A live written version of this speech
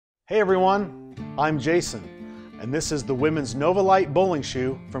Hey everyone, I'm Jason, and this is the women's Nova Lite bowling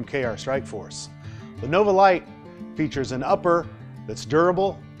shoe from KR Strikeforce. The Nova Lite features an upper that's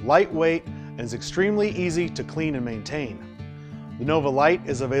durable, lightweight, and is extremely easy to clean and maintain. The Nova Lite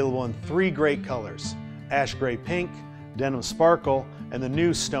is available in 3 great colors: ash gray pink, denim sparkle, and the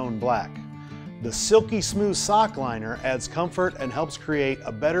new stone black. The silky smooth sock liner adds comfort and helps create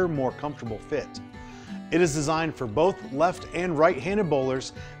a better, more comfortable fit. It is designed for both left and right-handed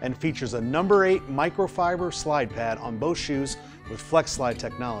bowlers and features a number 8 microfiber slide pad on both shoes with FlexSlide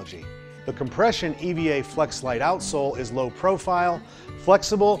Technology. The compression EVA FlexSlide outsole is low profile,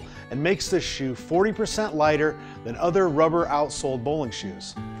 flexible, and makes this shoe 40% lighter than other rubber outsoled bowling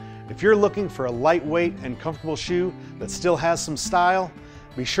shoes. If you're looking for a lightweight and comfortable shoe that still has some style,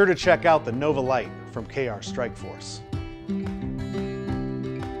 be sure to check out the Nova Lite from KR Strikeforce.